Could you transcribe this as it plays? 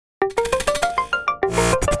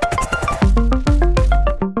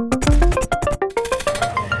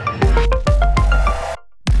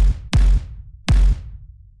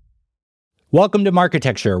Welcome to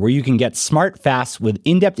Marketecture, where you can get smart fast with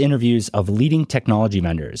in-depth interviews of leading technology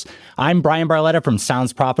vendors. I'm Brian Barletta from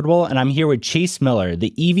Sounds Profitable, and I'm here with Chase Miller,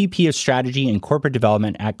 the EVP of Strategy and Corporate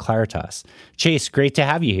Development at Claritas. Chase, great to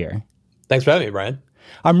have you here. Thanks for having me, Brian.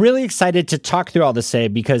 I'm really excited to talk through all this today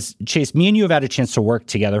because, Chase, me and you have had a chance to work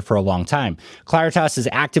together for a long time. Claritas is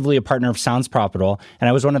actively a partner of Sounds Profitable, and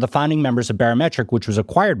I was one of the founding members of Barometric, which was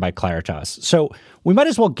acquired by Claritas. So we might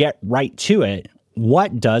as well get right to it.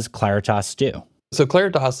 What does Claritas do? So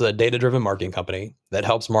Claritas is a data-driven marketing company that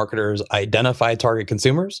helps marketers identify target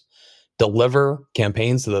consumers, deliver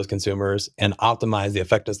campaigns to those consumers, and optimize the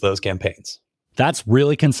effectiveness of those campaigns. That's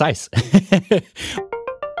really concise.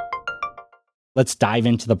 Let's dive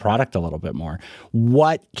into the product a little bit more.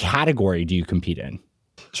 What category do you compete in?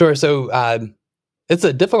 Sure. So it's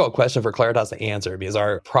a difficult question for Claritas to answer because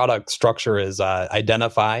our product structure is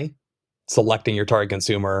identify, selecting your target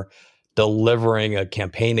consumer, delivering a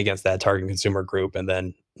campaign against that target consumer group, and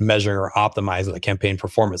then measuring or optimizing the campaign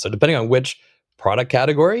performance. So depending on which product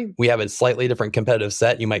category, we have a slightly different competitive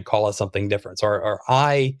set. You might call us something different. So our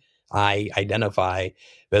I identify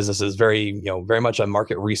business is very much a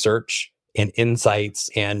market research and insights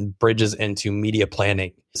and bridges into media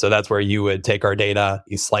planning. So that's where you would take our data,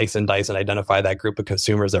 you slice and dice and identify that group of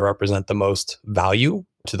consumers that represent the most value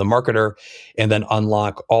to the marketer, and then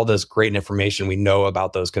unlock all this great information we know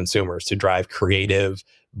about those consumers to drive creative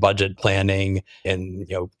budget planning and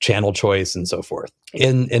channel choice and so forth.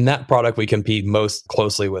 In that product, we compete most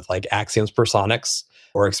closely with like Acxiom's Personix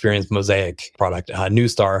or Experience Mosaic product.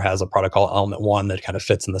 Neustar has a product called Element One that kind of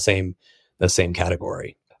fits in the same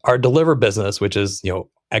category. Our deliver business, which is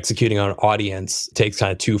executing on an audience, takes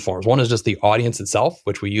kind of two forms. One is just the audience itself,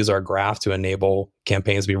 which we use our graph to enable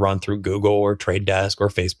campaigns to be run through Google or Trade Desk or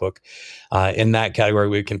Facebook. In that category,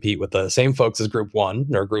 we compete with the same folks as Group One,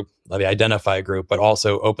 or the Identify group, but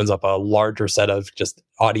also opens up a larger set of just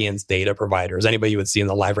audience data providers. Anybody you would see in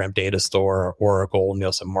the LiveRamp Data Store, or Oracle,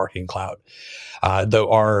 Nielsen Marketing Cloud.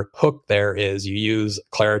 Though our hook there is you use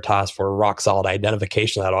Claritas for rock solid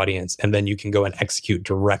identification of that audience, and then you can go and execute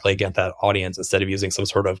directly against that audience instead of using some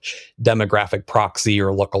sort of demographic proxy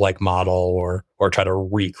or lookalike model or try to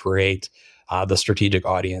recreate the strategic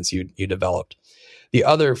audience you developed. The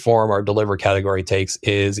other form our deliver category takes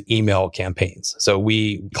is email campaigns. So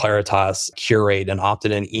we, Claritas, curate an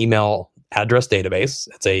opted-in email address database.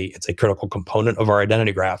 It's a critical component of our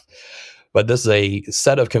identity graph. But this is a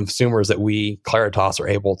set of consumers that we, Claritas, are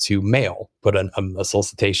able to mail, put a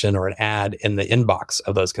solicitation or an ad in the inbox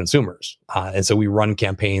of those consumers. And so we run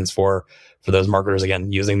campaigns for those marketers,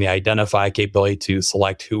 again, using the identify capability to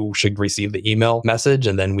select who should receive the email message,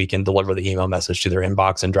 and then we can deliver the email message to their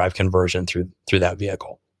inbox and drive conversion through that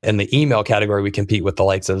vehicle. In the email category, we compete with the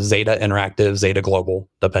likes of Zeta Interactive, Zeta Global,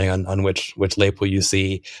 depending on which label you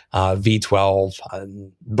see,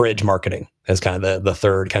 V12, Bridge Marketing is kind of the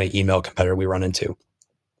third kind of email competitor we run into.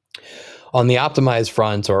 On the optimize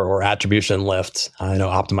front or attribution lift, I know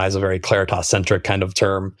optimize is a very Claritas-centric kind of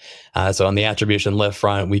term. So on the attribution lift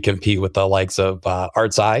front, we compete with the likes of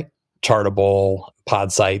ArtsEye, Chartable,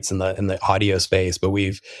 pod sites in the audio space, but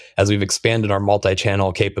as we've expanded our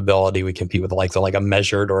multi-channel capability, we compete with the likes of like a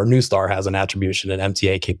Measured, or Neustar has an attribution and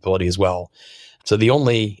MTA capability as well. So the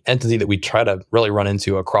only entity that we try to really run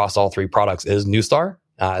into across all three products is Neustar,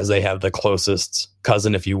 as they have the closest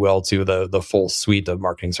cousin, if you will, to the full suite of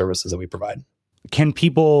marketing services that we provide. Can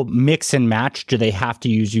people mix and match? Do they have to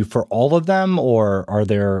use you for all of them, or are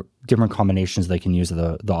there different combinations they can use of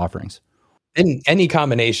the offerings? In any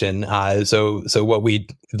combination, so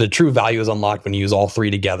the true value is unlocked when you use all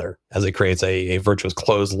three together, as it creates a virtuous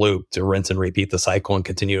closed loop to rinse and repeat the cycle and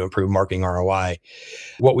continue to improve marketing ROI.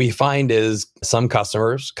 What we find is some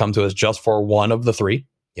customers come to us just for one of the three.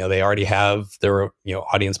 They already have their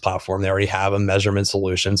audience platform. They already have a measurement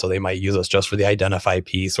solution, so they might use us just for the identify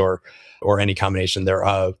piece or any combination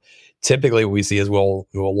thereof. Typically, what we see is we'll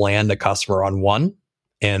land a customer on one.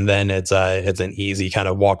 And then it's an easy kind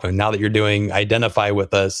of walk. Now that you're doing identify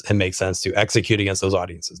with us, it makes sense to execute against those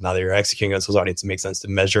audiences. Now that you're executing against those audiences, it makes sense to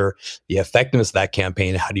measure the effectiveness of that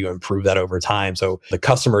campaign. How do you improve that over time? So the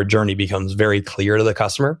customer journey becomes very clear to the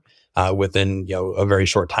customer within a very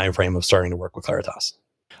short time frame of starting to work with Claritas.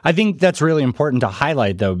 I think that's really important to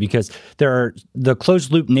highlight, though, because the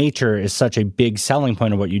closed loop nature is such a big selling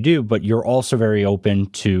point of what you do, but you're also very open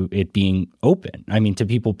to it being open. I mean, to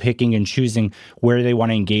people picking and choosing where they want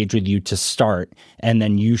to engage with you to start, and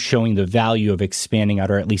then you showing the value of expanding out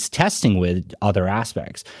or at least testing with other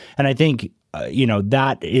aspects. And I think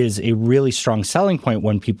that is a really strong selling point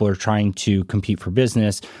when people are trying to compete for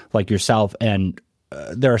business like yourself and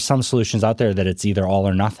there are some solutions out there that it's either all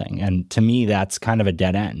or nothing. And to me, that's kind of a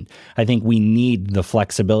dead end. I think we need the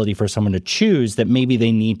flexibility for someone to choose that maybe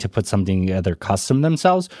they need to put something together custom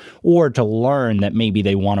themselves, or to learn that maybe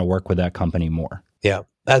they want to work with that company more. Yeah,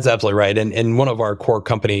 that's absolutely right. And one of our core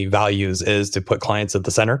company values is to put clients at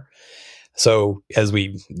the center. So as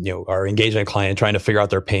we are engaging a client, trying to figure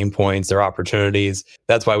out their pain points, their opportunities,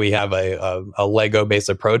 that's why we have a Lego-based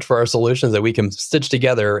approach for our solutions, that we can stitch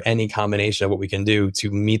together any combination of what we can do to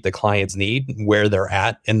meet the client's need, where they're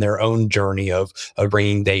at in their own journey of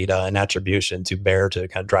bringing data and attribution to bear to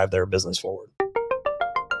kind of drive their business forward.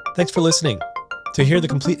 Thanks for listening. To hear the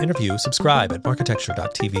complete interview, subscribe at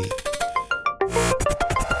marketecture.tv.